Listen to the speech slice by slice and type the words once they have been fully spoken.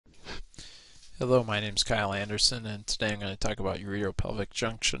Hello, my name is Kyle Anderson, and today I'm going to talk about ureteropelvic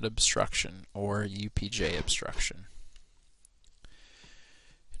junction obstruction, or UPJ obstruction.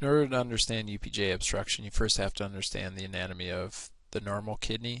 In order to understand UPJ obstruction, you first have to understand the anatomy of the normal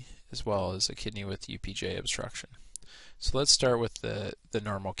kidney as well as a kidney with UPJ obstruction. So let's start with the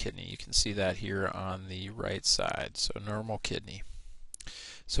normal kidney. You can see that here on the right side. So normal kidney.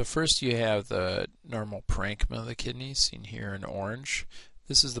 So first you have the normal parenchyma of the kidney, seen here in orange.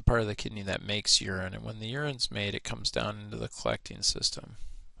 This is the part of the kidney that makes urine, and when the urine's made, it comes down into the collecting system,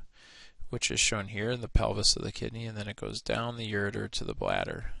 which is shown here in the pelvis of the kidney, and then it goes down the ureter to the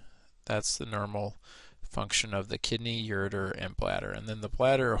bladder. That's the normal function of the kidney, ureter, and bladder. And then the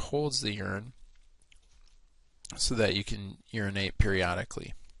bladder holds the urine so that you can urinate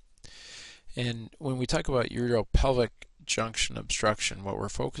periodically. And when we talk about ureteropelvic junction obstruction, what we're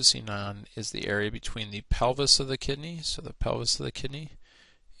focusing on is the area between the pelvis of the kidney, so the pelvis of the kidney,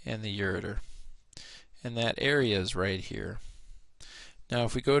 and the ureter. And that area is right here. Now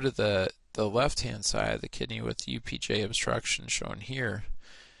if we go to the left hand side of the kidney with UPJ obstruction shown here,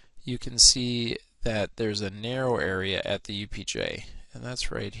 you can see that there's a narrow area at the UPJ, and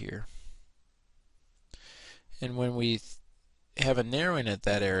that's right here. And when we have a narrowing at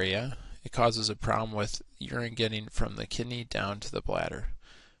that area, it causes a problem with urine getting from the kidney down to the bladder.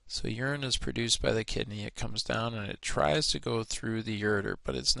 So urine is produced by the kidney, it comes down and it tries to go through the ureter,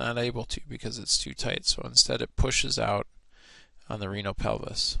 but it's not able to because it's too tight. So instead it pushes out on the renal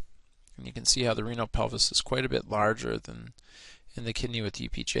pelvis. And you can see how the renal pelvis is quite a bit larger than in the kidney with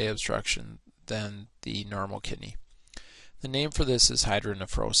UPJ obstruction than the normal kidney. The name for this is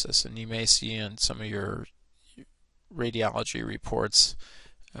hydronephrosis, and you may see in some of your radiology reports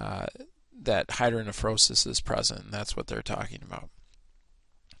that hydronephrosis is present, and that's what they're talking about.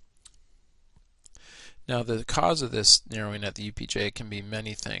 Now the cause of this narrowing at the UPJ can be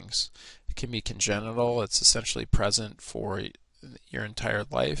many things. It can be congenital, it's essentially present for your entire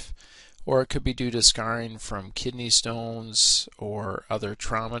life, or it could be due to scarring from kidney stones or other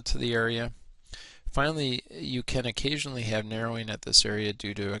trauma to the area. Finally, you can occasionally have narrowing at this area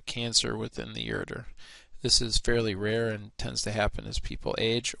due to a cancer within the ureter. This is fairly rare and tends to happen as people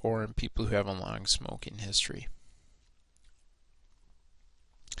age or in people who have a long smoking history.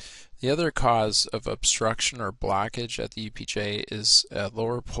 The other cause of obstruction or blockage at the UPJ is a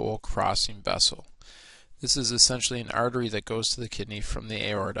lower pole crossing vessel. This is essentially an artery that goes to the kidney from the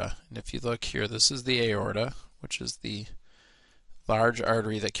aorta. And if you look here, this is the aorta, which is the large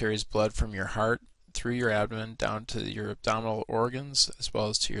artery that carries blood from your heart through your abdomen down to your abdominal organs as well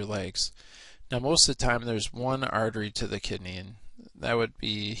as to your legs. Now most of the time there's one artery to the kidney, and that would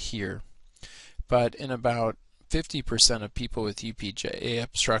be here. But in about 50% of people with UPJ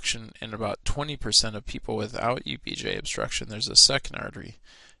obstruction and about 20% of people without UPJ obstruction, there's a second artery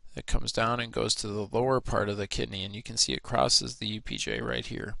that comes down and goes to the lower part of the kidney, and you can see it crosses the UPJ right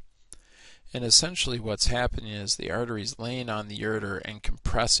here. And essentially what's happening is the artery is laying on the ureter and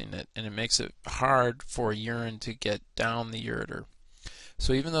compressing it, and it makes it hard for urine to get down the ureter.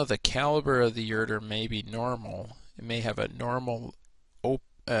 So even though the caliber of the ureter may be normal, it may have a normal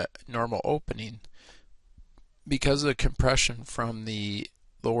opening, because of the compression from the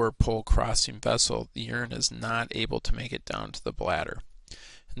lower pole crossing vessel, the urine is not able to make it down to the bladder.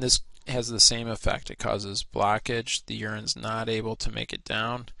 And this has the same effect. It causes blockage, the urine's not able to make it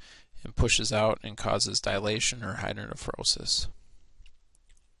down, and pushes out and causes dilation or hydronephrosis.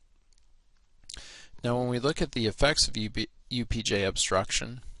 Now when we look at the effects of UPJ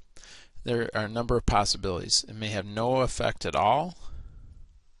obstruction, there are a number of possibilities. It may have no effect at all.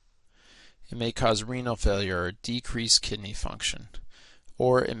 It may cause renal failure or decreased kidney function,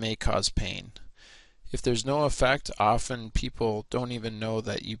 or it may cause pain. If there's no effect, often people don't even know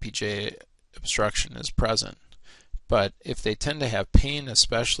that UPJ obstruction is present. But if they tend to have pain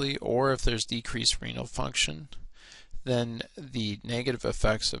especially, or if there's decreased renal function, then the negative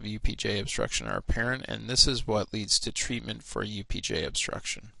effects of UPJ obstruction are apparent, and this is what leads to treatment for UPJ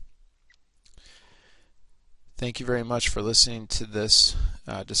obstruction. Thank you very much for listening to this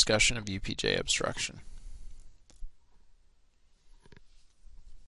discussion of UPJ obstruction.